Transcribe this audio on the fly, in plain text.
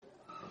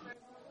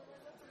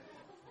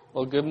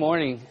Well, good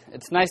morning.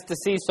 It's nice to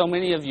see so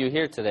many of you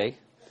here today.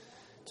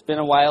 It's been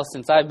a while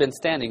since I've been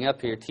standing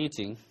up here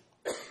teaching.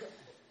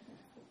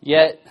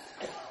 Yet,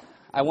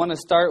 I want to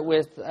start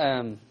with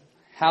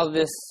how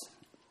this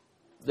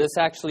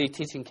actually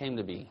teaching came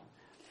to be.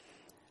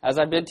 As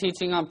I've been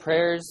teaching on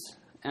prayers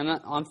and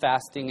on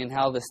fasting and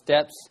how the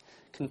steps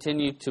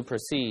continue to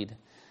proceed,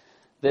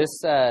 this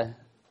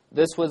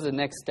was the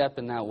next step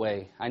in that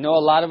way. I know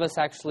a lot of us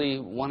actually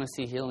want to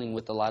see healing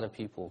with a lot of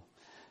people.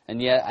 And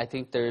yet, I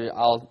think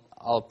I'll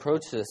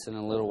approach this in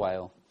a little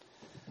while.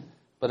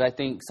 But I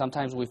think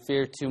sometimes we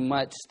fear too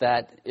much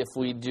that if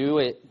we do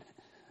it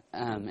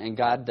and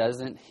God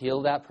doesn't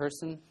heal that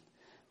person,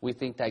 we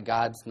think that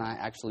God's not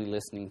actually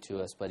listening to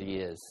us, but He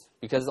is.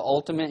 Because the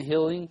ultimate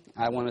healing,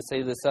 I want to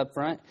say this up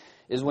front,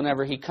 is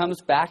whenever He comes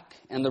back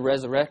and the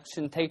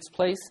resurrection takes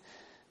place,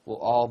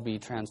 we'll all be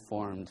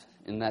transformed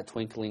in that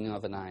twinkling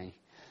of an eye.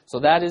 So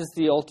that is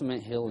the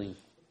ultimate healing.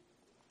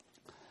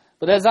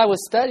 But as I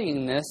was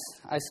studying this,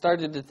 I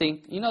started to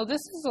think, this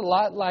is a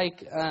lot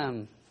like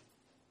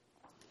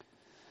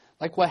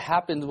what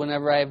happens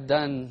whenever I've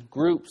done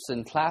groups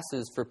and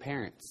classes for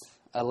parents.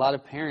 A lot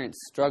of parents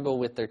struggle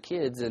with their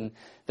kids, and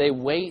they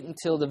wait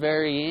until the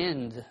very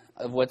end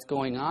of what's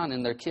going on,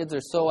 and their kids are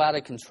so out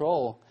of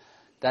control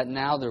that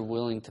now they're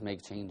willing to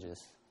make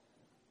changes.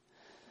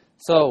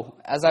 So,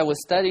 as I was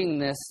studying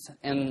this,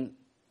 and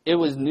it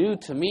was new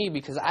to me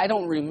because I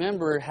don't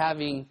remember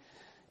having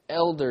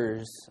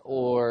elders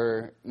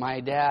or my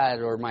dad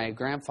or my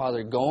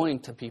grandfather going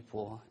to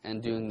people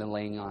and doing the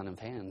laying on of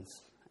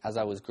hands as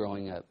I was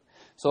growing up.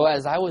 So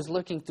as I was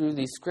looking through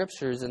these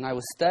scriptures and I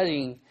was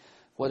studying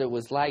what it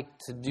was like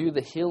to do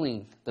the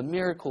healing, the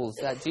miracles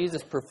that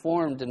Jesus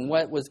performed, and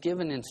what was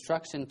given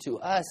instruction to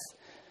us,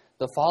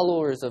 the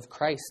followers of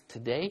Christ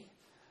today,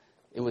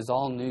 it was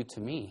all new to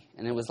me.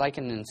 And it was like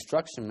an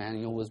instruction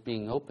manual was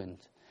being opened.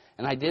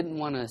 And I didn't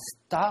want to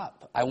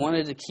stop. I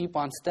wanted to keep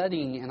on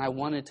studying, and I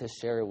wanted to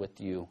share it with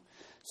you.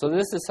 So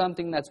this is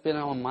something that's been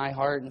on my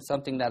heart and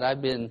something that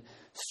I've been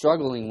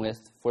struggling with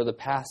for the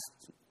past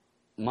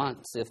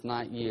months, if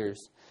not years,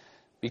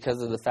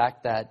 because of the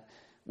fact that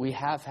we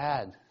have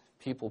had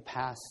people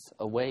pass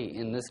away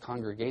in this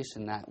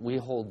congregation that we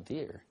hold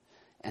dear.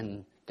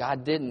 And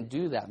God didn't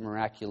do that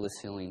miraculous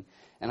healing.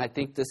 And I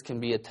think this can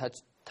be a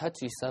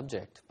touchy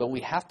subject. But we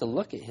have to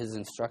look at His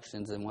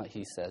instructions and what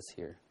He says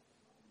here.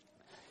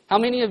 How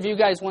many of you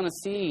guys want to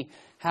see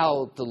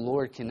how the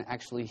Lord can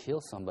actually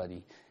heal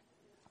somebody?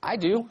 I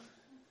do.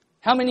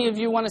 How many of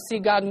you want to see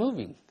God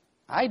moving?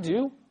 I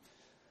do.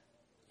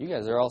 You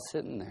guys are all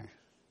sitting there.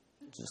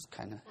 Just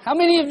kind of. How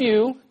many of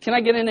you, can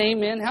I get an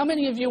amen? How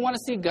many of you want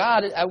to see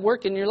God at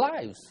work in your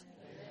lives?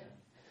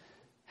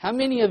 How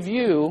many of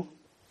you,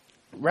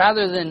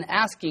 rather than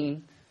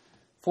asking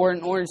for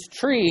an orange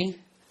tree,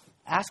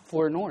 ask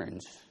for an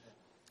orange?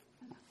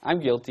 I'm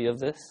guilty of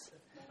this,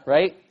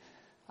 right?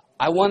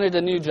 I wanted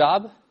a new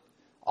job.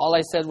 All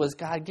I said was,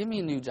 God, give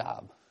me a new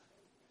job.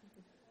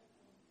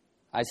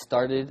 I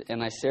started,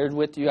 and I shared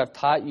with you, I've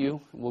taught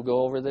you, we'll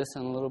go over this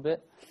in a little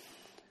bit.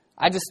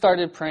 I just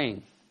started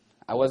praying.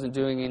 I wasn't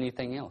doing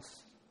anything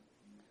else.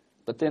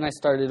 But then I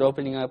started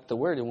opening up the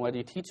Word, and what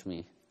did He teach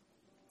me?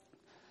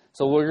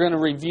 So we're going to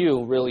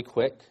review really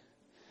quick.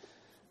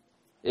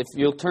 If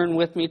you'll turn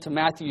with me to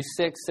Matthew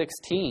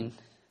 6:16,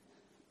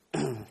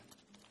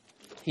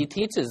 He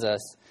teaches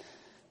us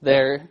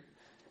there.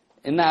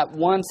 In that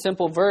one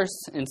simple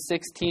verse, in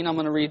 16, I'm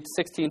going to read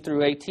 16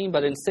 through 18,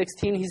 but in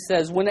 16 He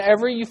says,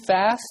 whenever you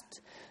fast,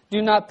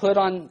 do not put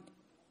on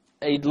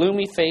a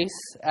gloomy face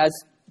as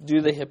do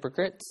the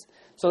hypocrites.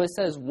 So it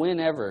says,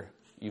 whenever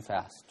you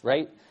fast,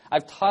 right?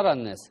 I've taught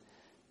on this.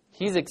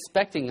 He's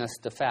expecting us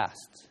to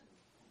fast.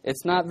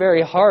 It's not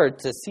very hard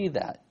to see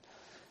that.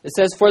 It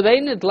says, for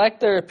they neglect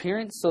their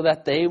appearance so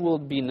that they will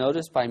be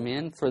noticed by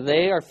men, for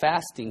they are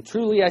fasting.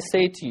 Truly I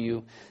say to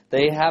you,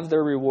 they have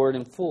their reward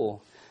in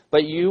full.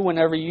 But you,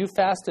 whenever you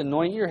fast,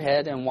 anoint your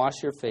head and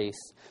wash your face,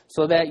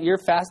 so that your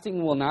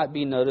fasting will not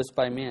be noticed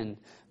by men,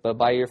 but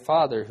by your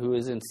Father who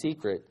is in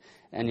secret.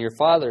 And your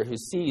Father who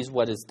sees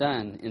what is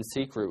done in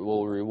secret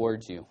will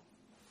reward you.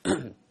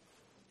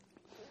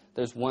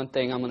 There's one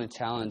thing I'm going to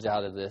challenge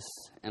out of this,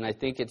 and I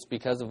think it's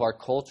because of our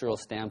cultural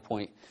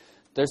standpoint.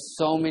 There's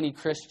so many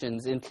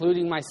Christians,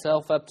 including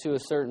myself up to a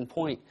certain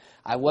point.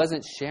 I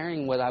wasn't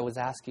sharing what I was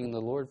asking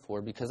the Lord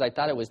for because I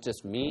thought it was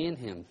just me and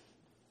Him.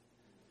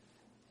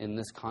 In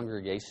this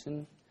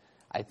congregation,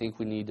 I think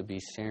we need to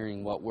be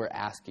sharing what we're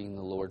asking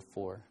the Lord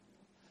for.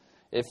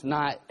 If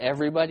not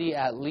everybody,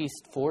 at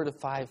least 4 to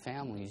 5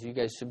 families. You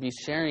guys should be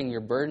sharing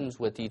your burdens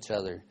with each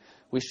other.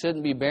 We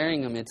shouldn't be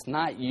bearing them. It's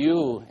not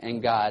you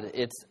and God.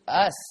 It's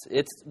us.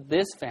 It's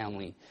this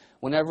family.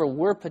 Whenever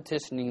we're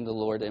petitioning the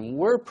Lord and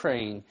we're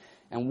praying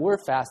and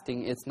we're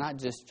fasting, it's not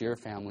just your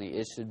family.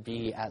 It should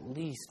be at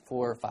least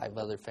 4 or 5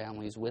 other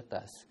families with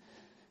us.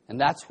 And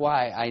that's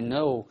why I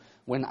know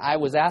when I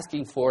was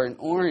asking for an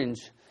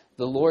orange,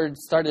 the Lord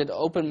started to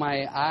open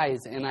my eyes,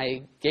 and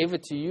I gave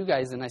it to you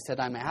guys, and I said,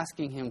 I'm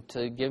asking Him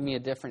to give me a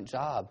different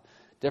job.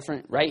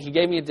 different, right? He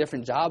gave me a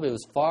different job. It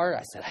was far.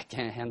 I said, I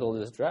can't handle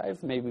this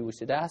drive. Maybe we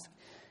should ask.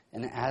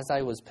 And as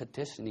I was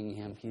petitioning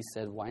him, he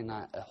said, why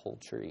not a whole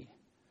tree?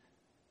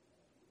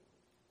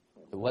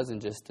 It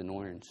wasn't just an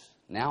orange.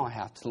 Now I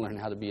have to learn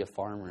how to be a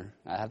farmer.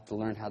 I have to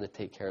learn how to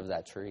take care of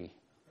that tree.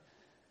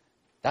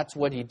 That's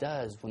what he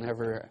does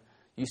whenever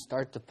you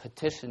start to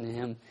petition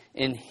him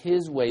in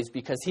his ways,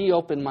 because he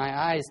opened my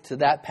eyes to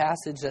that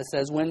passage that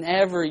says,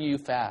 whenever you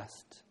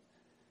fast,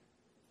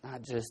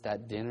 not just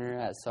at dinner,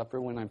 at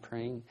supper, when I'm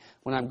praying,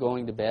 when I'm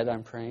going to bed,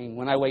 I'm praying,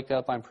 when I wake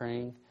up, I'm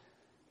praying,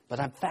 but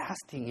I'm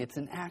fasting. It's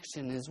an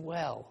action as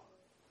well.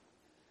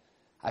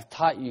 I've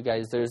taught you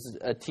guys, there's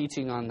a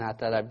teaching on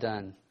that I've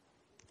done.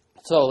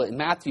 So in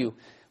Matthew,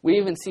 we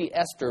even see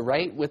Esther,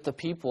 right, with the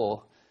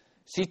people.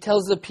 She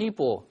tells the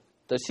people,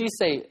 does she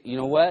say, you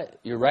know what,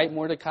 you're right,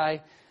 Mordecai,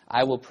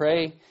 I will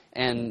pray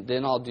and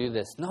then I'll do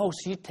this? No,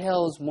 she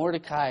tells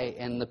Mordecai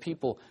and the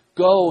people,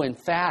 go and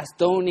fast,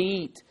 don't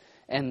eat,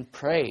 and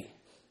pray.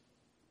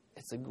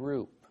 It's a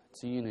group,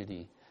 it's a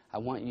unity. I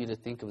want you to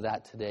think of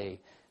that today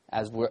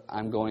as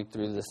I'm going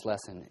through this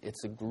lesson.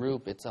 It's a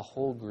group, it's a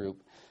whole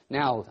group.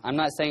 Now, I'm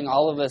not saying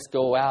all of us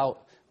go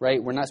out,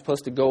 right? We're not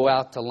supposed to go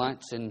out to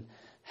lunch and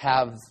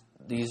have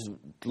these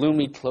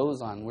gloomy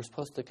clothes on. We're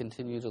supposed to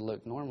continue to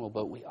look normal,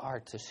 but we are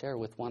to share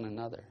with one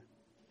another.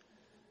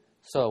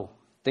 So,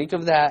 think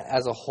of that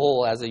as a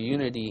whole, as a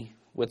unity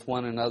with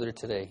one another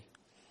today.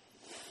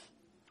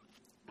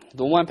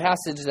 The one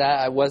passage that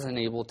I wasn't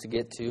able to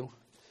get to,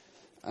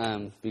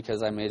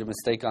 because I made a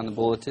mistake on the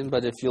bulletin,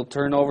 but if you'll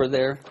turn over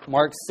there,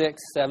 Mark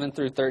 6, 7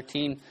 through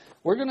 13,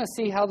 we're going to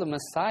see how the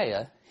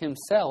Messiah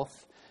himself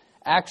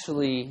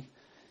actually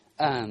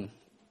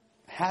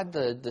had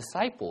the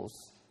disciples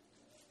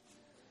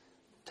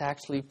to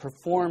actually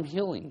perform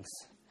healings.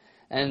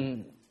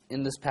 And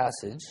in this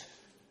passage,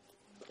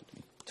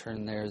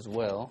 turn there as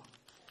well,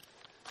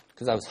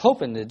 because I was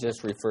hoping to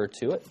just refer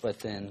to it, but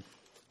then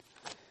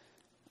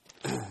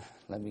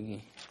let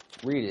me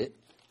read it.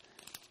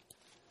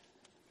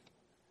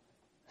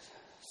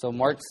 So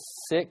Mark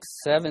 6,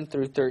 7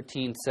 through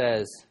 13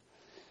 says,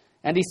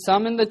 and he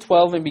summoned the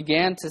 12 and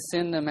began to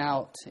send them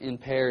out in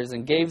pairs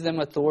and gave them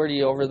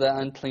authority over the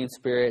unclean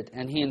spirit.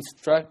 And he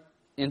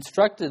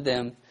instructed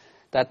them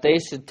that they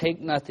should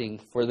take nothing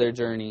for their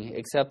journey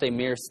except a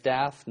mere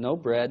staff, no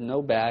bread,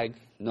 no bag,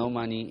 no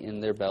money in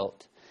their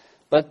belt,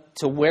 but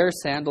to wear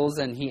sandals.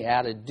 And he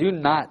added, do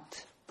not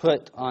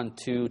put on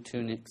 2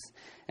 tunics.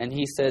 And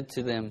he said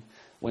to them,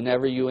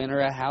 whenever you enter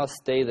a house,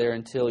 stay there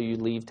until you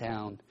leave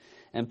town.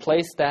 And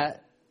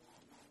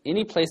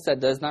any place that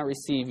does not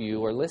receive you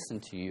or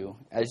listen to you,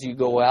 as you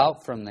go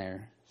out from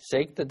there,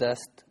 shake the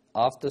dust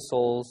off the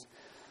soles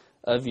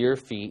of your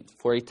feet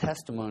for a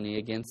testimony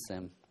against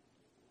them.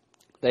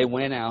 They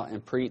went out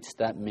and preached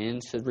that men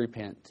should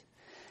repent.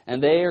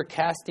 And they are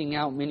casting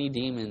out many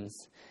demons,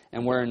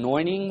 and were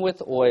anointing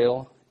with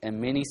oil,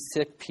 and many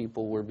sick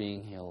people were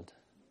being healed.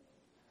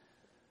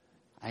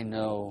 I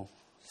know,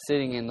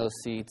 sitting in those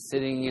seats,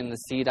 sitting in the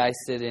seat I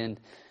sit in,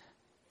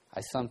 I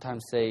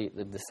sometimes say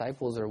the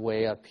disciples are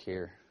way up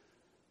here.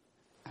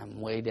 I'm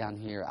way down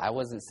here. I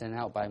wasn't sent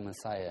out by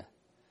Messiah.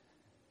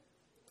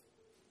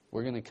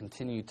 We're going to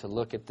continue to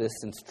look at this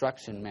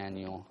instruction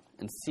manual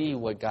and see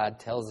what God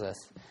tells us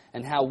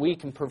and how we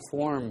can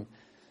perform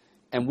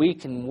and we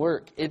can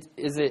work. Is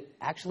it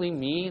actually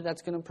me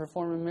that's going to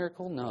perform a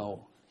miracle?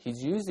 No.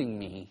 He's using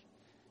me,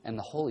 and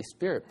the Holy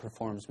Spirit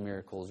performs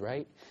miracles,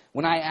 right?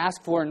 When I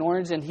ask for an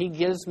orange and he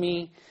gives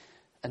me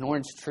an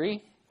orange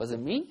tree, was it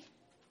me?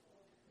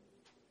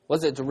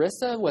 Was it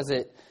Darissa? Was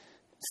it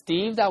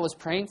Steve that was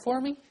praying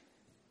for me?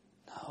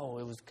 No,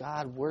 it was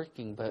God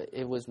working, but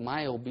it was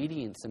my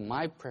obedience and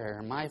my prayer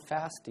and my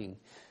fasting.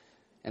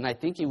 And I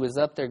think he was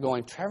up there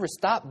going, Trevor,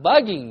 stop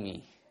bugging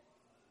me.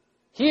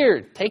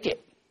 Here, take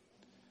it.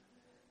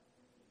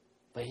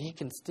 But he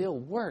can still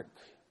work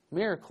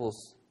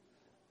miracles.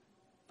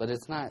 But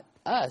it's not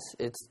us,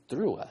 it's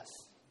through us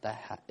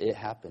that it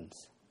happens.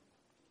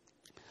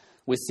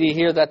 We see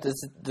here that the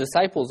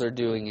disciples are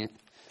doing it.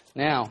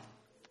 Now,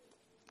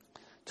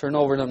 turn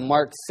over to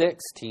Mark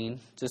 16,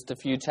 just a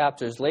few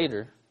chapters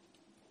later.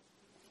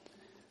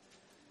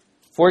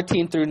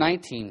 14 through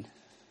 19.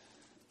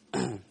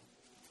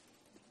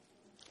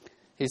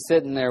 He's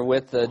sitting there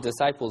with the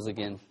disciples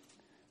again.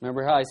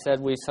 Remember how I said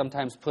we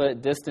sometimes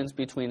put distance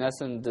between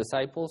us and the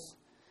disciples?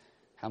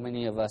 How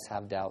many of us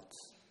have doubts?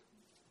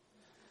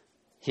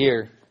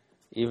 Here,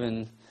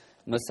 even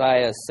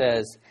Messiah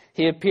says,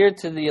 he appeared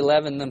to the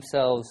 11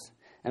 themselves,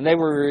 and they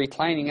were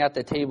reclining at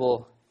the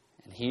table,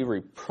 and he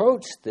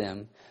reproached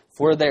them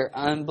for their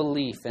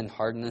unbelief and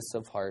hardness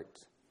of heart,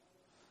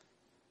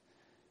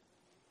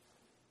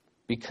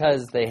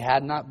 because they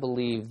had not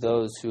believed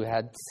those who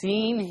had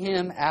seen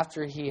him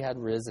after he had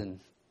risen.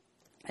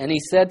 And he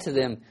said to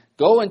them,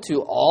 go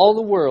into all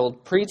the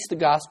world, preach the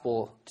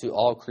gospel to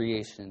all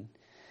creation.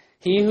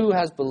 He who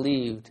has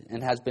believed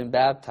and has been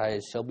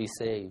baptized shall be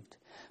saved,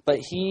 but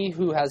he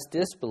who has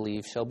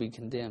disbelieved shall be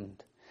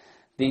condemned.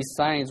 These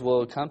signs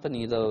will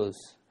accompany those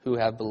who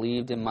have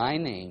believed in my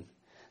name.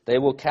 They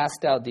will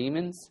cast out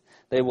demons.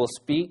 They will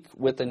speak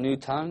with the new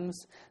tongues.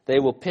 They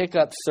will pick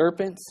up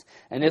serpents.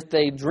 And if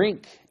they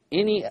drink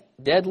any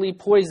deadly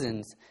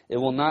poisons, it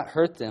will not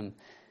hurt them.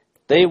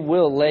 They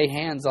will lay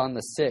hands on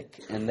the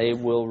sick, and they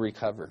will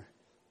recover.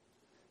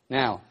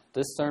 Now,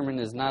 this sermon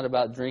is not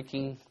about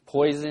drinking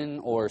poison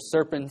or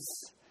serpents.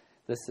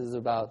 This is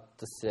about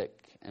the sick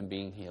and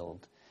being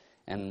healed.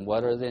 And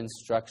what are the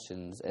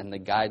instructions and the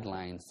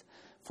guidelines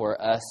for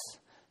us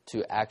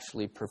to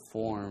actually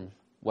perform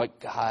what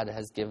God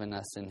has given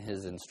us in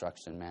His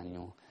instruction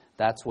manual?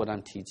 That's what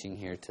I'm teaching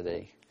here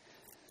today.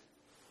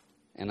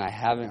 And I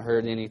haven't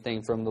heard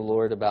anything from the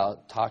Lord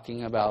about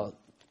talking about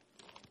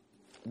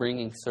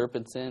bringing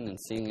serpents in and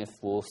seeing if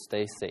we'll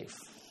stay safe.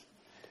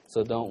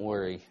 So don't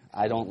worry.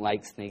 I don't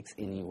like snakes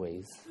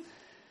anyways.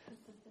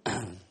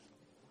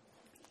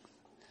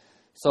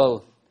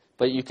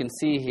 But you can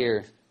see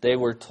here, they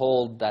were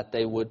told that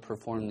they would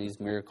perform these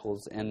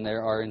miracles, and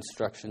there are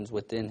instructions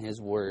within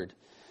His Word.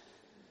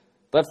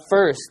 But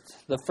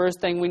the first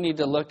thing we need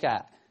to look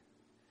at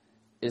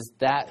is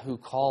that who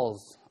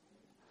calls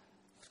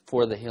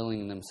for the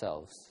healing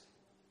themselves.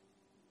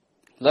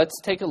 Let's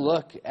take a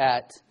look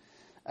at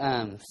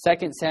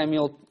 2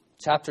 Samuel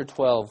chapter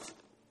 12.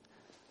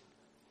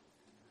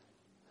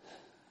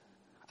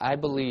 I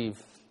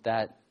believe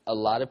that a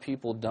lot of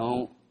people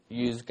don't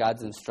use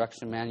God's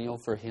instruction manual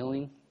for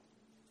healing.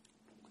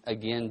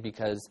 Again,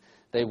 because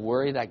they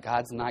worry that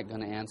God's not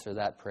going to answer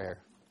that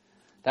prayer.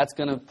 That's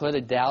going to put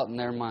a doubt in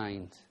their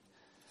mind.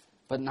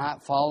 But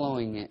not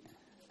following it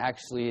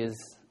actually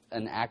is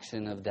an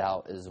action of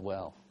doubt as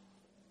well.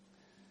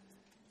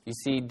 You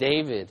see,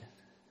 David,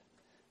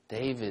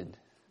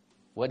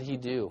 what did he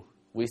do?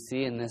 We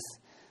see in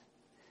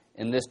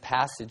this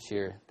passage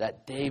here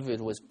that David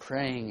was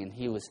praying and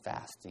he was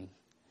fasting.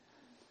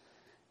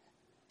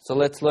 So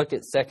let's look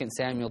at 2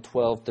 Samuel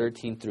 12,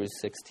 13 through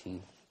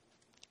 16.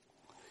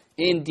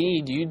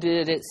 Indeed, you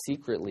did it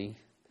secretly.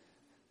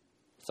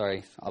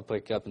 Sorry, I'll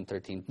pick up in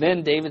 13.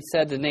 Then David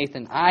said to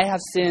Nathan, I have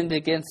sinned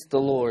against the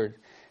Lord.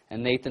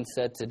 And Nathan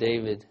said to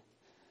David,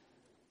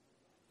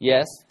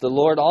 yes, the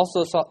Lord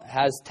also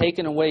has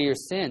taken away your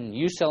sin.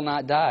 You shall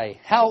not die.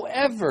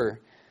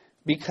 However,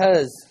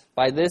 because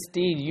by this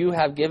deed you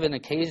have given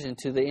occasion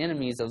to the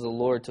enemies of the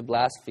Lord to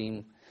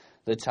blaspheme,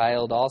 the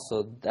child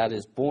also that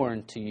is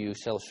born to you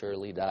shall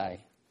surely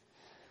die.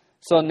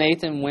 So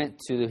Nathan went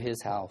to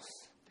his house.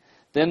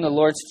 Then the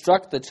Lord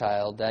struck the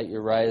child that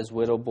Uriah's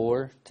widow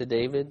bore to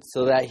David,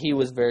 so that he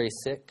was very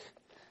sick.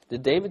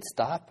 Did David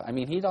stop? I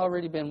mean, he'd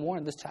already been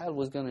warned this child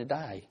was going to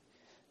die.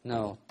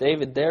 No.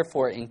 David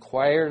therefore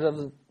inquired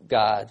of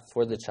God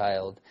for the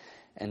child,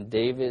 and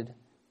David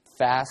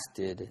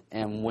fasted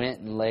and went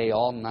and lay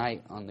all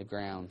night on the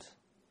ground.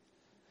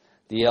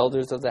 The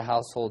elders of the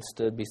household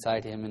stood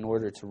beside him in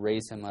order to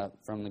raise him up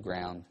from the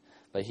ground,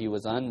 but he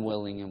was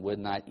unwilling and would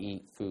not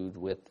eat food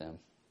with them.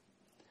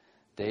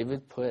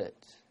 David put,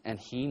 and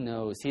he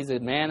knows, he's a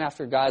man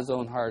after God's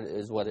own heart,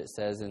 is what it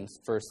says in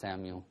 1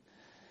 Samuel.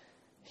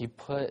 He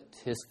put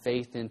his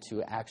faith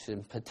into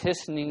action,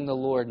 petitioning the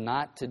Lord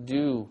not to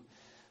do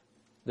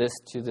this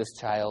to this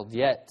child.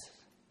 Yet,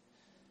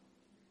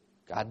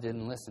 God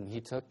didn't listen. He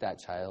took that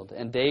child.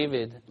 And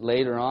David,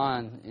 later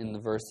on in the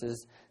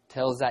verses,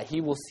 tells that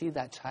he will see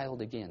that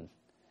child again.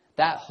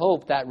 That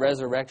hope, that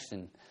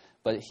resurrection.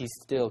 But he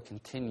still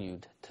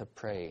continued to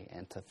pray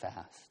and to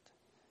fast.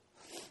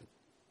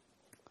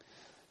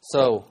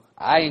 So,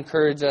 I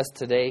encourage us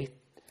today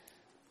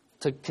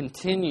to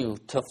continue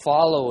to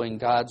follow in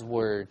God's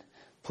Word.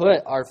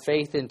 Put our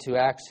faith into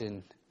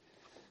action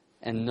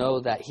and know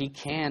that He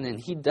can and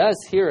He does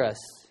hear us.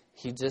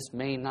 He just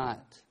may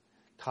not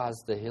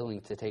cause the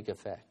healing to take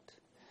effect.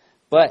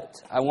 But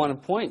I want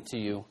to point to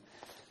you,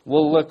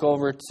 we'll look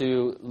over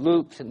to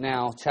Luke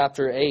now,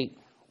 chapter 8,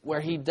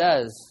 where He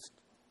does,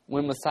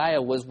 when Messiah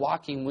was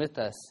walking with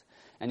us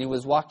and He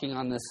was walking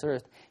on this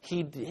earth,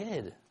 He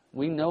did.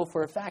 We know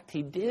for a fact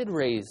He did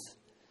raise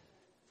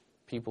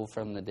people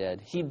from the dead.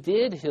 He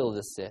did heal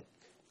the sick.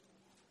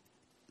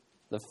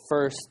 The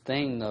first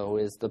thing, though,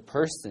 is the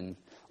person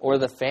or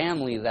the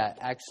family that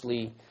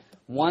actually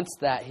wants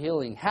that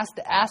healing has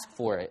to ask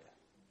for it.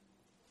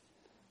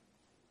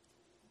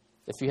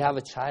 If you have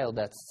a child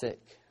that's sick,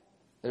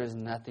 there's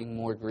nothing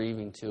more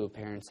grieving to a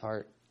parent's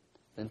heart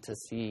than to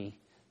see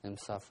them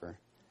suffer.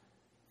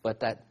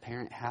 But that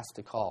parent has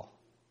to call,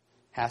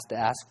 has to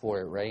ask for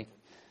it, right?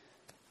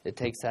 It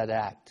takes that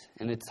act.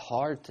 And it's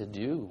hard to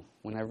do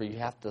whenever you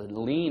have to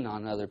lean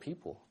on other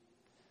people.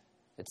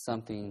 It's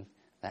something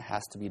that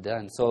has to be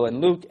done. So in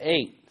Luke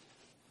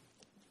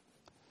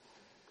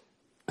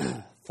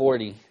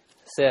 8:40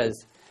 says,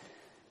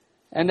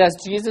 and as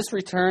Jesus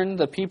returned,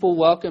 the people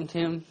welcomed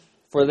Him,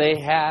 for they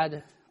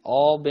had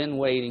all been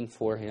waiting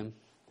for Him.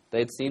 They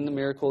had seen the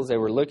miracles. They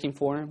were looking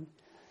for Him.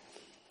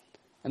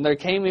 And there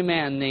came a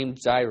man named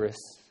Jairus,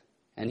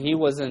 and he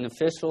was an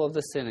official of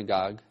the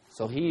synagogue.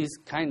 So he's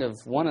kind of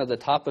one of the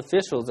top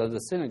officials of the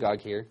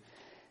synagogue here.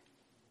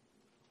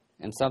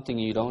 And something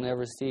you don't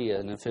ever see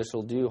an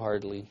official do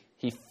hardly.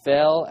 He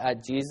fell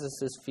at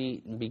Jesus'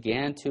 feet and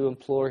began to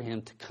implore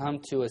Him to come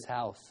to his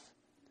house.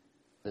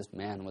 this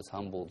man was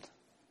humbled.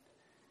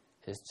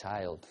 His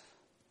child.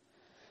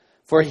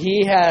 For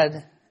he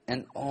had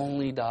an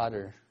only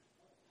daughter,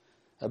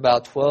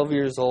 about 12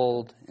 years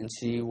old, and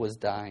she was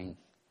dying.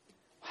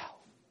 Wow.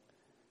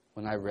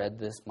 When I read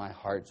this, my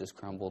heart just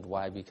crumbled.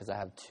 Why? Because I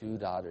have 2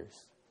 daughters.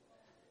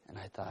 And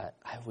I thought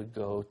I would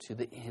go to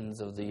the ends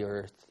of the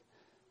earth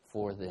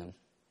for them.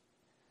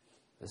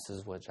 This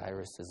is what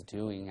Jairus is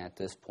doing at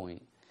this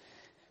point.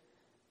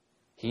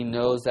 He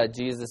knows that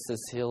Jesus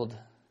is healed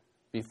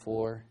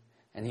before,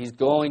 and he's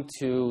going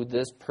to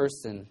this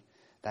person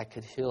that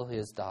could heal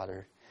his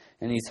daughter,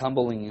 and he's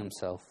humbling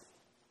himself.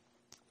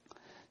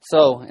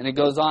 So, and it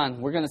goes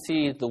on, we're going to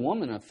see the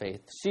woman of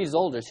faith. She's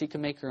older. She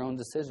can make her own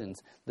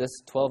decisions. This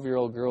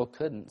 12-year-old girl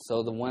couldn't.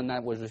 So the one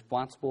that was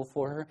responsible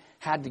for her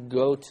had to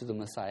go to the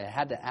Messiah,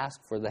 had to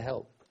ask for the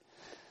help.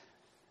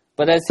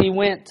 But as he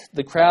went,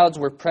 the crowds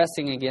were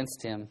pressing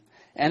against him.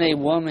 And a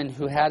woman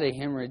who had a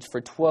hemorrhage for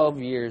 12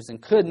 years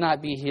and could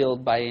not be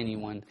healed by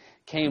anyone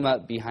came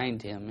up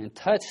behind him and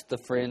touched the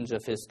fringe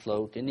of his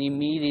cloak. And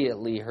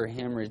immediately her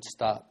hemorrhage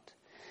stopped.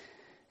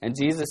 And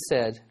Jesus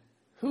said,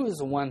 "Who is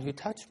the one who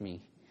touched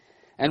me?"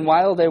 And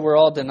while they were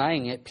all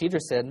denying it, Peter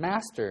said,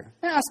 Master,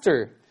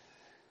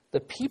 the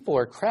people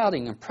are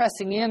crowding and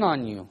pressing in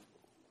on you."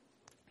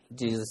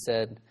 Jesus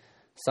said,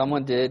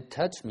 "Someone did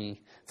touch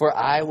me, for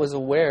I was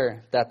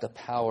aware that the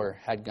power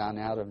had gone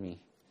out of me."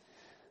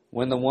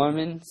 When the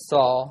woman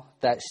saw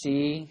that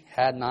she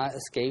had not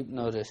escaped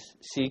notice,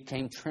 she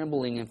came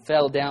trembling and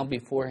fell down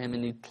before him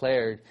and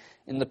declared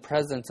in the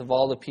presence of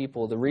all the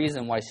people the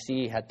reason why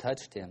she had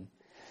touched him,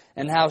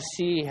 and how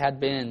she had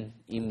been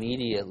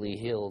immediately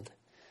healed.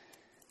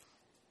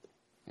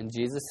 And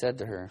Jesus said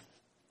to her,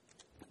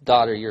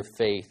 "Daughter, your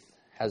faith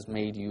has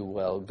made you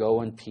well.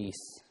 Go in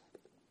peace."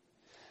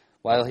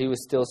 While he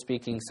was still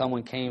speaking,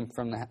 someone came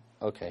from the...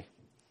 Okay,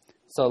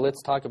 so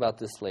let's talk about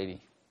this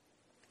lady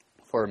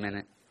for a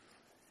minute.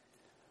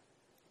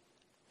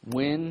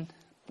 When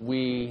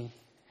we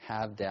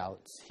have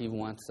doubts, he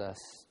wants us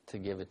to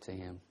give it to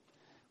him.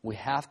 We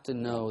have to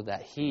know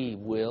that he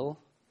will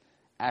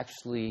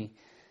actually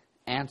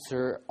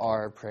answer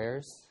our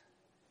prayers,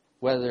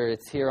 whether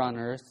it's here on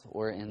earth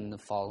or in the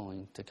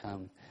following to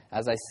come.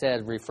 As I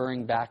said,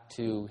 referring back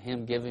to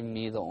him giving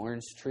me the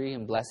orange tree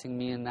and blessing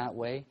me in that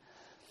way,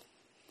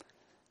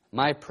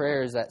 my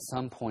prayers at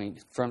some point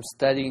from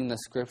studying the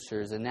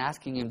scriptures and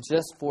asking him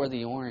just for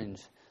the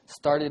orange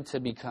started to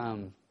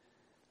become,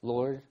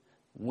 Lord,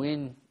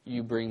 when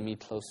you bring me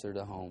closer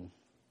to home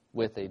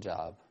with a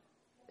job.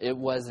 It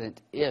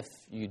wasn't if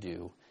you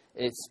do.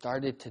 It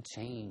started to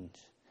change.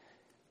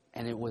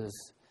 And it was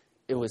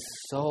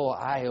so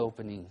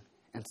eye-opening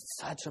and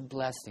such a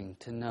blessing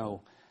to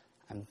know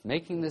I'm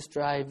making this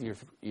drive,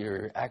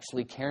 you're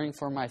actually caring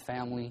for my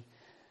family,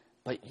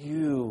 but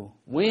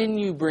when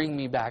you bring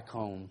me back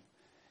home.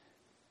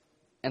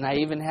 And I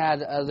even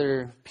had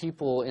other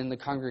people in the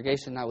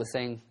congregation that was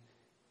saying,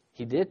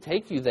 he did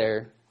take you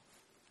there,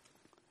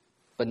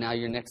 but now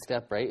your next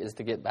step, right, is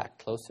to get back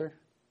closer.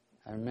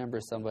 I remember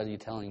somebody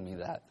telling me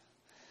that,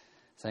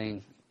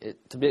 saying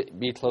to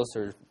be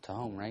closer to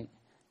home, right?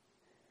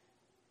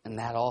 And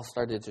that all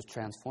started to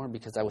transform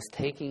because I was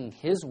taking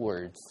his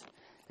words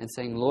and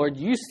saying, Lord,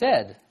 you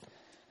said,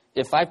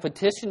 if I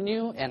petition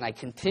you and I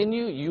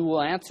continue, you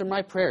will answer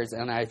my prayers.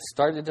 And I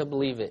started to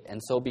believe it.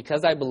 And so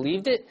because I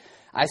believed it,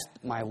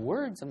 my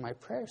words and my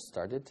prayers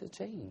started to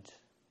change.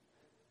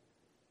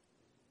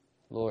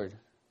 Lord,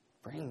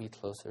 bring me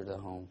closer to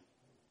home.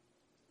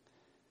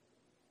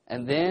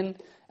 And then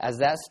as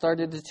that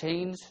started to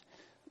change,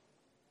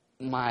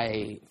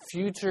 my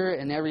future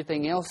and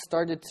everything else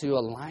started to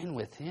align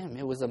with him.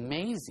 It was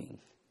amazing.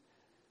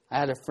 I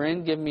had a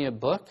friend give me a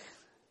book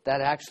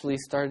that actually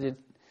started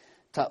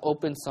to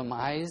open some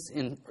eyes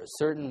in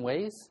certain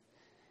ways.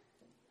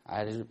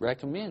 I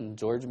recommend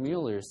George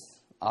Mueller's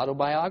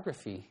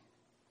autobiography.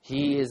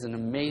 He is an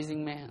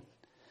amazing man.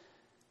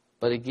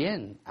 But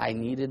again, I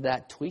needed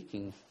that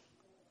tweaking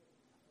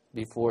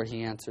before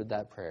he answered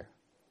that prayer.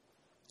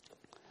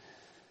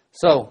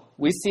 So,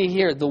 we see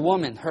here the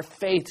woman, her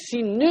faith,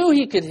 she knew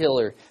he could heal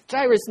her.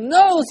 Jairus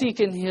knows he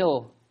can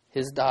heal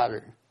his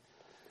daughter.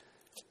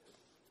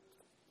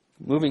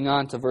 Moving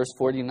on to verse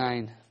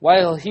 49.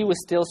 While he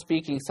was still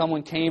speaking,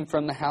 someone came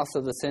from the house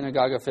of the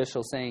synagogue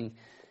official saying,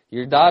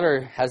 "Your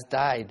daughter has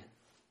died.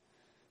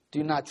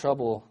 Do not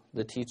trouble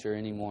the teacher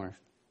anymore."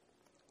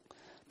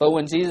 But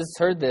when Jesus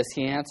heard this,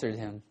 he answered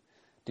him,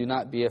 "Do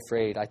not be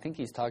afraid." I think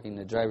he's talking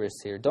to Jairus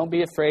here. "Don't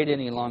be afraid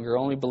any longer.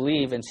 Only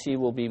believe and she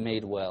will be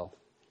made well."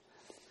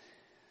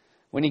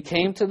 When he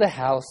came to the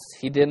house,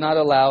 he did not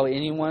allow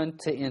anyone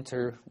to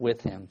enter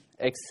with him,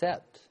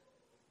 except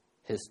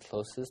his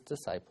closest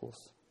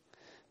disciples,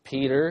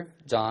 Peter,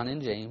 John,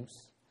 and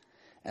James,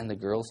 and the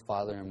girl's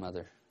father and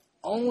mother.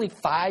 Only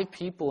 5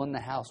 people in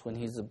the house when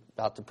he's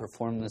about to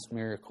perform this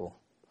miracle.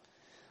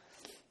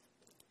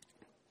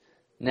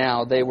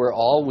 Now they were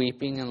all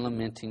weeping and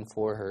lamenting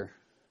for her.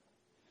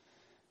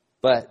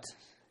 But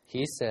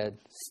he said,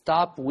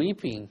 "Stop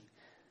weeping,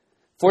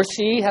 for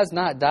she has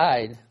not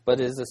died, but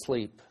is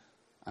asleep."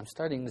 I'm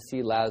starting to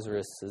see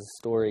Lazarus'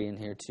 story in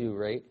here too,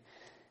 right?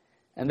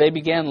 And they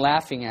began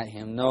laughing at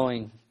him,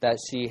 knowing that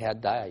she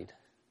had died.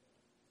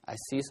 I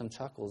see some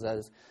chuckles.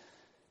 As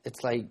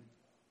it's like,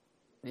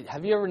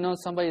 have you ever known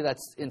somebody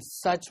that's in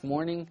such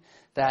mourning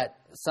that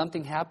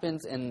something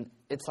happens and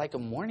it's like a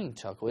mourning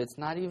chuckle? It's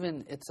not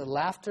even, it's a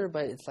laughter,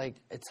 but it's like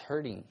it's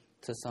hurting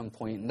to some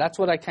point. And that's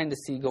what I kind of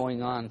see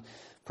going on,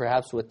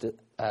 perhaps with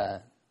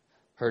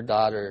her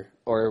daughter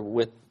or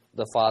with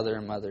the father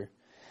and mother.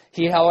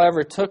 He,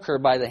 however, took her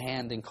by the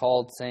hand and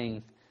called,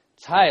 saying,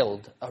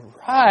 "Child,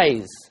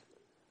 arise."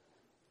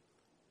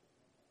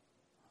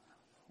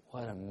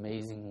 What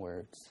amazing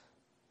words.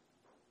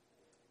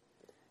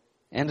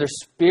 And her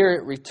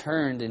spirit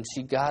returned, and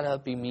she got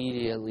up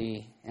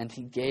immediately, and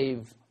he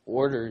gave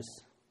orders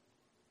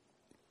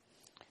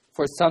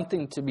for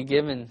something to be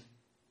given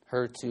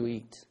her to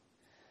eat.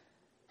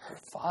 Her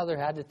father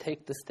had to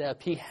take the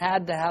step. He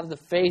had to have the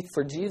faith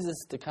for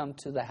Jesus to come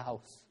to the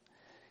house.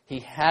 He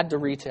had to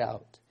reach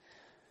out.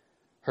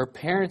 Her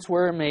parents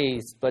were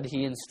amazed, but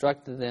he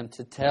instructed them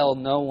to tell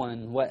no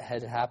one what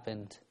had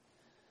happened.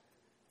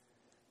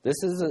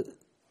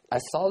 I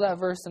saw that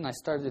verse and I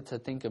started to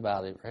think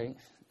about it, right?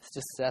 It's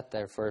just sat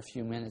there for a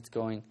few minutes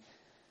going,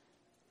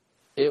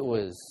 it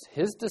was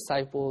his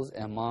disciples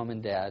and mom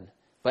and dad,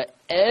 but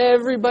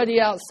everybody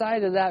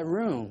outside of that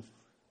room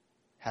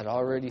had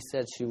already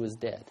said she was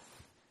dead.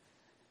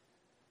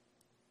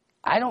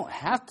 I don't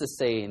have to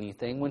say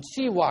anything. When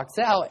she walks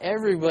out,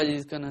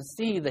 everybody's going to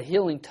see the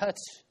healing touch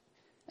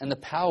and the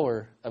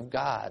power of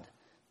God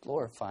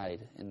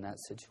glorified in that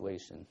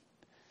situation.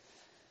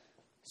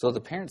 So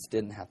the parents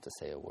didn't have to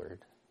say a word,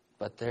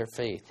 but their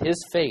faith, his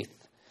faith,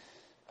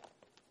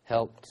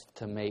 helped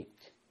to make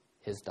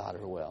his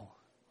daughter well.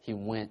 He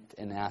went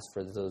and asked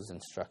for those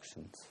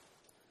instructions.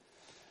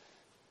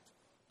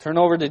 Turn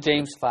over to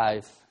James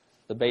 5,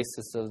 the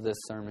basis of this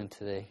sermon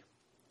today.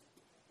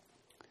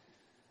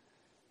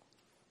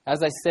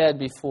 As I said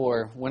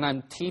before, when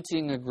I'm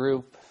teaching a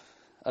group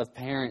of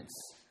parents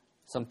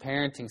some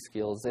parenting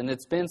skills, and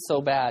it's been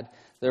so bad,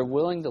 they're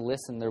willing to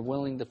listen, they're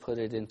willing to put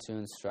it into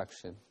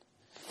instruction.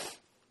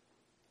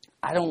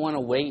 I don't want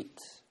to wait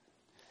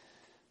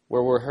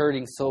where we're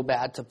hurting so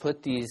bad to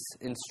put these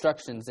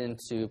instructions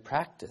into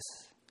practice.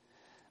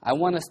 I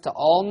want us to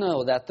all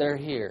know that they're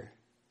here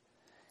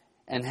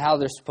and how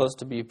they're supposed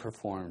to be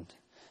performed.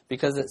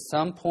 Because at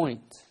some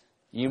point,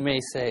 you may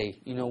say,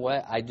 you know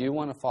what, I do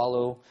want to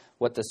follow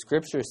what the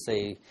scriptures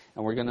say,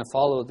 and we're going to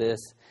follow this.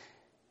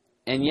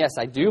 And yes,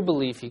 I do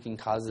believe he can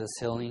cause this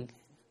healing,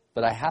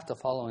 but I have to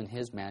follow in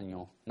his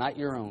manual, not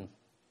your own.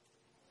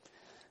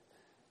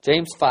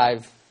 James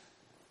 5,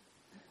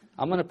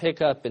 I'm going to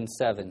pick up in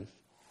 7.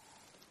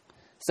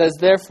 It says,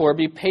 "Therefore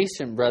be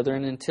patient,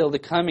 brethren, until the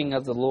coming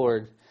of the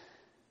Lord."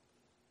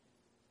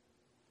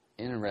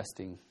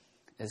 Interesting.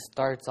 It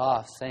starts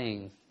off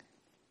saying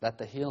that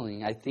the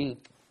healing, I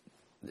think,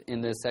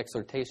 in this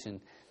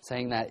exhortation,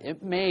 saying that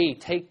it may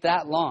take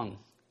that long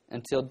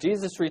until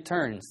Jesus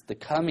returns, the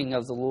coming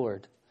of the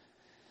Lord.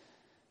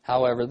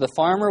 However, the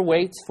farmer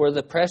waits for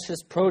the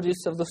precious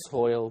produce of the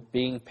soil,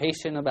 being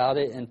patient about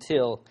it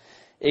until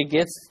it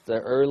gets the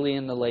early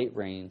and the late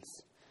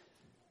rains.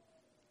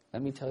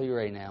 Let me tell you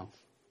right now,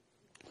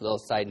 a little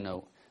side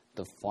note,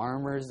 the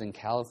farmers in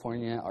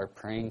California are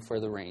praying for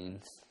the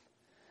rains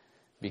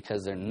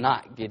because they're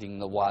not getting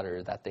the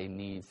water that they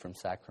need from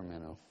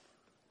Sacramento.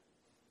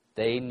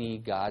 They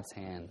need God's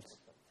hands,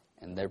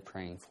 and they're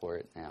praying for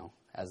it now,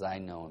 as I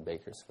know in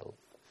Bakersfield,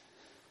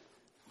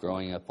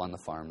 growing up on the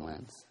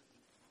farmlands.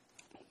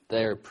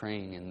 They're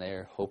praying and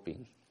they're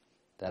hoping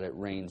that it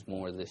rains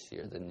more this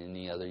year than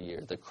any other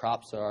year. The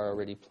crops are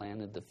already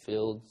planted, the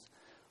fields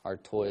are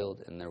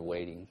toiled, and they're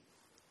waiting.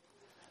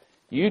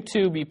 You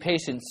too be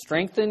patient,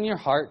 strengthen your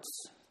hearts,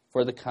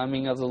 for the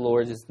coming of the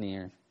Lord is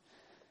near.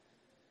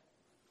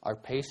 Our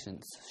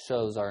patience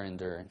shows our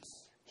endurance.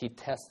 He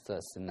tests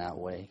us in that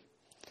way.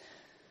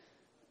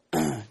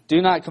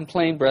 Do not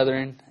complain,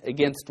 brethren,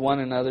 against one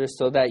another,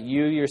 so that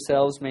you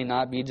yourselves may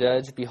not be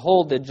judged.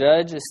 Behold, the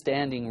judge is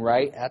standing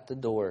right at the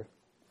door.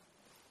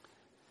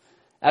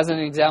 As an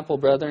example,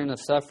 brethren, of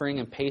suffering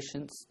and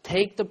patience,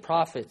 take the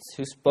prophets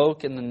who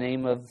spoke in the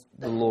name of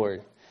the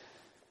Lord.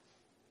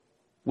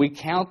 We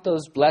count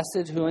those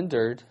blessed who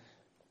endured.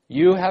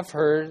 You have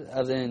heard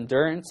of the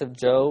endurance of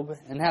Job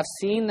and have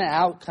seen the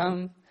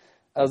outcome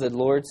of the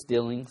Lord's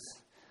dealings,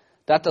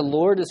 that the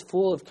Lord is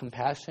full of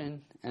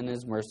compassion and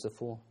is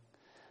merciful.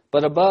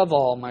 But above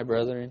all, my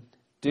brethren,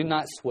 do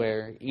not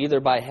swear,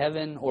 either by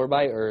heaven or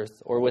by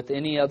earth or with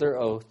any other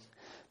oath,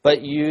 but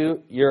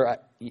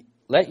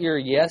let your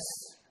yes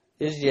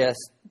is yes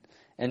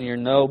and your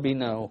no be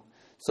no,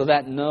 so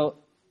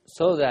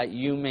that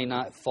you may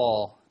not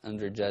fall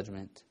under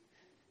judgment.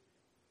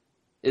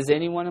 Is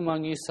anyone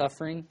among you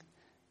suffering?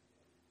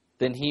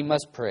 Then he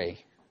must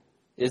pray.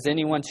 Is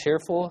anyone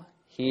cheerful?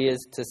 He is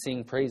to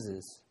sing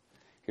praises.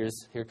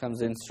 Here comes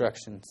the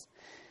instructions.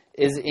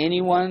 Is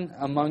anyone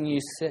among you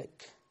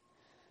sick?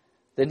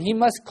 Then he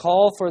must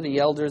call for the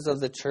elders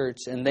of the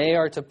church, and they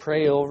are to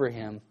pray over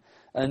him,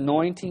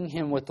 anointing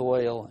him with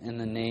oil in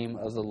the name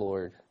of the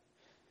Lord.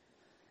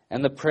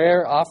 And the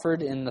prayer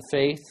offered in the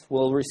faith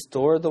will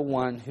restore the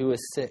one who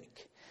is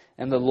sick,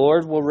 and the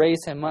Lord will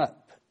raise him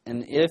up.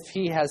 And if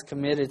he has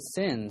committed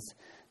sins,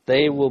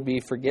 they will be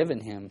forgiven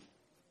him.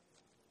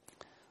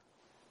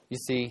 You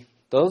see,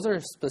 those are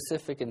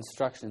specific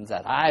instructions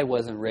that I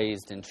wasn't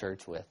raised in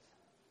church with.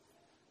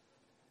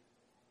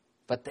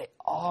 But they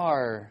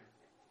are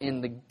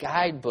in the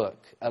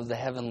guidebook of the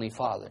Heavenly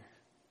Father.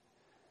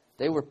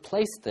 They were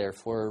placed there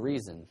for a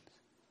reason.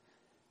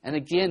 And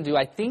again, do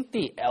I think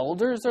the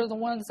elders are the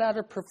ones that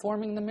are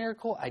performing the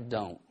miracle? I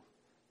don't.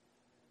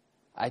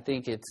 I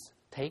think it's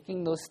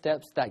taking those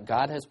steps that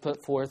God has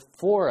put forth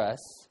for us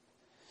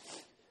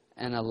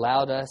and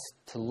allowed us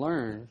to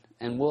learn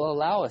and will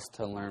allow us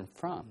to learn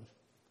from.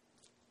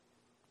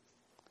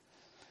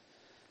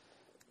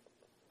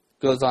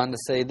 Goes on to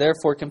say,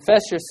 therefore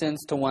confess your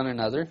sins to one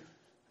another.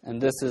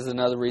 And this is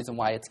another reason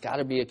why it's got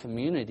to be a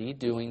community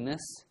doing this.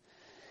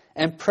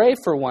 And pray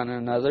for one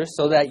another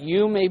so that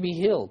you may be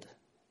healed.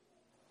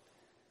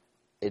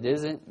 It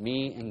isn't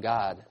me and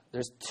God.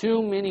 There's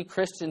too many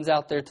Christians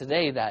out there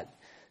today that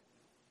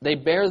they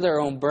bear their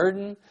own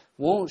burden,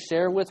 won't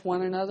share with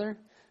one another,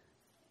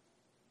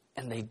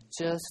 and they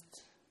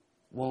just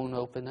won't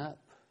open up.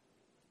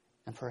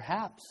 And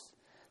perhaps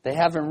they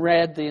haven't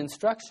read the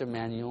instruction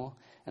manual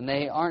and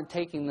they aren't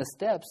taking the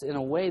steps in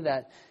a way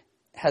that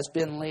has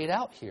been laid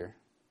out here.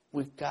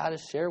 We've got to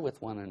share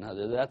with one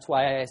another. That's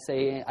why I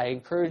say I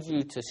encourage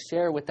you to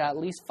share with at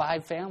least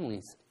 5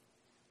 families.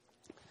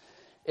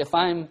 If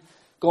I'm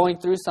going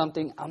through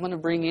something, I'm going to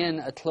bring in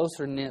a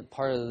closer knit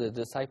part of the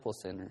Disciple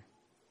Center.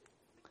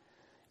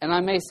 And I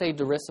may say,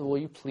 Darissa, will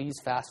you please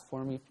fast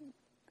for me?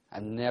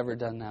 I've never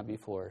done that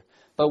before.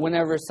 But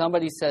whenever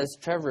somebody says,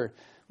 Trevor,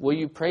 will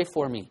you pray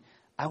for me?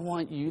 I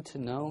want you to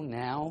know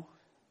now,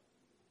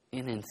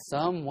 and in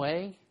some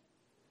way,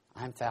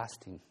 I'm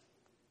fasting.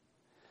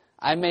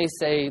 I may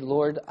say,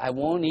 Lord, I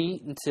won't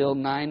eat until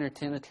 9 or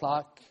 10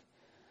 o'clock,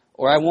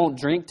 or I won't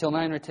drink till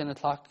 9 or 10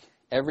 o'clock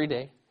every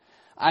day.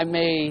 I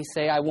may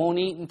say I won't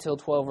eat until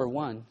 12 or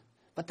 1,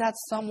 but that's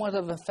somewhat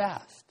of a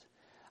fast.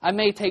 I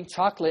may take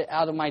chocolate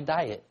out of my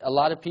diet. A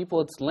lot of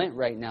people, it's Lent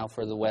right now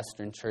for the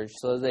Western church,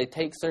 so they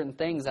take certain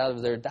things out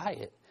of their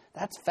diet.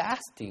 That's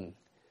fasting.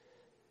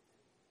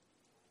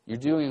 You're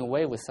doing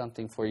away with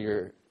something for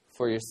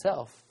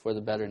yourself, for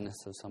the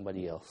betterness of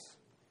somebody else.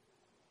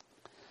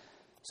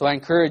 So I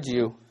encourage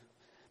you,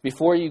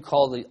 before you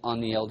call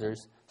on the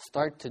elders,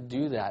 start to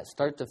do that.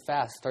 Start to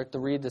fast. Start to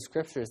read the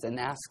scriptures and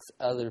ask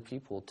other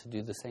people to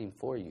do the same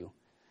for you.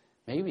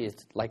 Maybe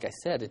it's, like I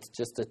said, it's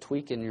just a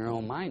tweak in your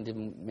own mind.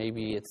 And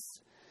maybe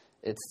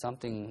it's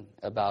something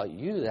about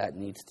you that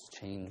needs to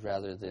change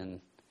rather than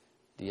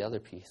the other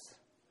piece.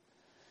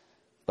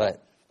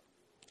 But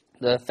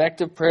the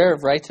effective prayer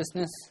of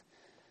righteousness,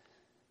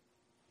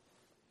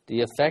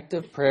 the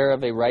effective prayer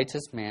of a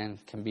righteous man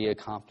can be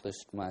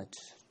accomplished much.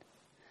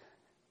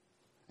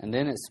 And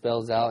then it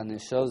spells out and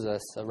it shows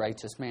us a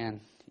righteous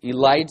man.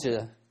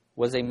 Elijah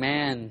was a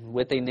man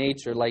with a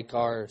nature like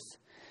ours.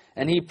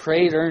 And he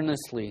prayed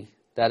earnestly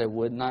that it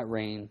would not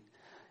rain.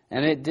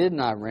 And it did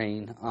not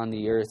rain on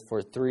the earth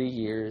for 3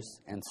 years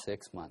and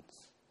 6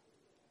 months.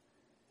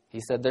 He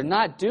said, they're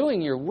not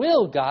doing your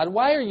will, God.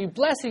 Why are you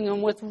blessing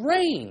them with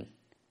rain?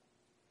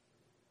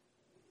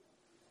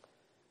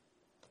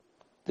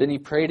 Then he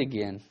prayed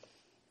again.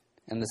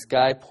 And the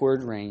sky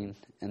poured rain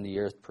and the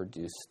earth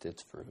produced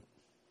its fruit.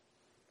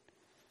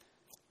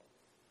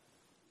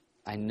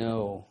 I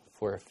know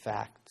for a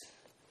fact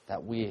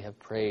that we have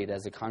prayed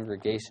as a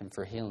congregation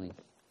for healing.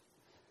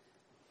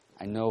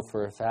 I know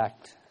for a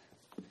fact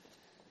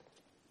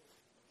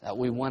that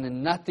we wanted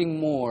nothing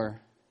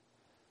more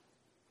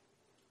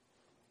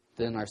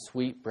than our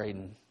sweet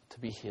Braden to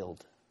be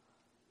healed.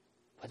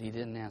 But he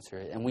didn't answer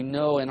it. And we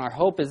know, and our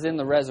hope is in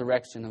the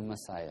resurrection of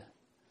Messiah.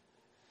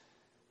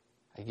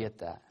 I get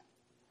that.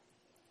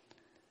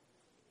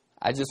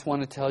 I just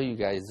want to tell you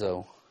guys,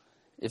 though,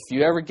 if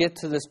you ever get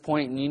to this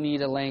point and you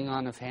need a laying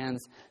on of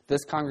hands,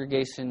 this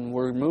congregation,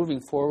 we're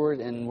moving forward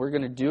and we're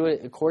going to do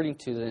it according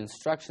to the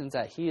instructions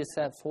that he has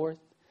set forth.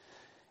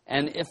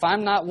 And if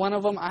I'm not one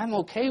of them, I'm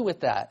okay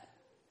with that.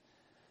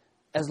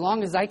 As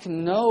long as I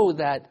can know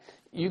that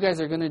you guys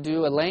are going to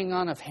do a laying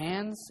on of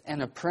hands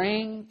and a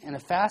praying and a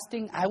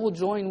fasting, I will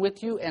join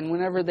with you. And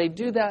whenever they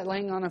do that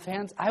laying on of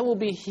hands, I will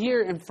be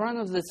here in front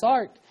of this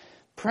ark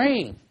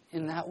praying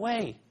in that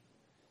way.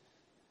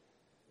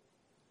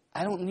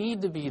 I don't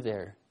need to be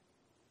there.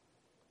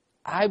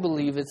 I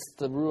believe it's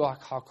the Ruach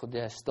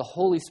HaKodesh, the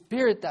Holy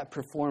Spirit that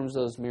performs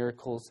those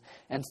miracles.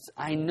 And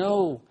I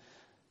know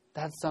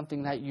that's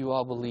something that you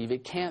all believe.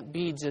 It can't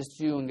be just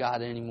you and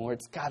God anymore.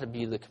 It's got to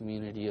be the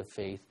community of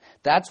faith.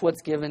 That's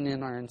what's given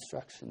in our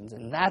instructions.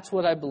 And that's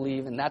what I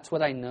believe, and that's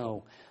what I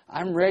know.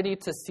 I'm ready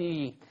to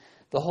see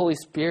the Holy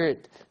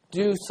Spirit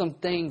do some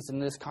things in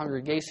this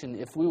congregation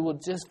if we will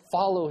just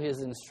follow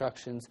His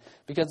instructions.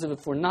 Because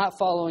if we're not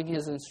following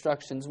His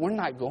instructions, we're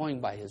not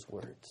going by His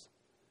words.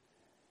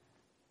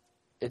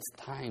 It's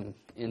time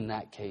in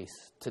that case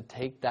to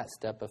take that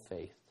step of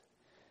faith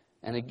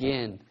And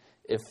again,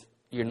 if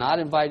you're not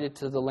invited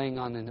to the laying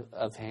on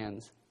of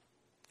hands,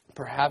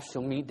 perhaps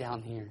you'll meet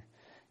down here.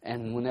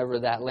 And whenever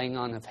that laying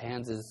on of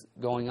hands is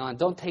going on,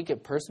 don't take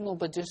it personal,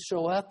 but just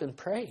show up and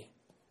pray.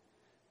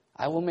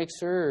 I will make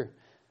sure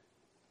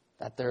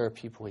that there are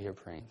people here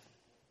praying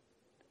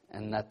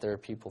and that there are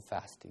people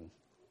fasting.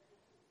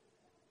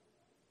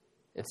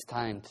 It's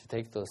time to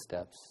take those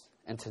steps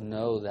and to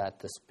know that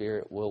the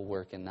Spirit will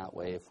work in that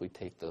way if we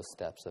take those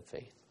steps of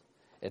faith.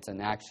 It's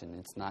an action.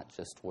 It's not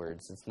just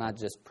words. It's not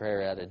just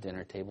prayer at a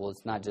dinner table.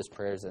 It's not just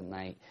prayers at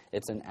night.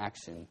 It's an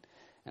action.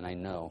 And I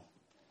know,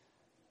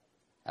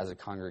 as a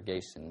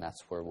congregation,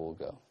 that's where we'll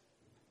go.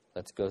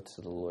 Let's go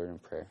to the Lord in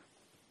prayer.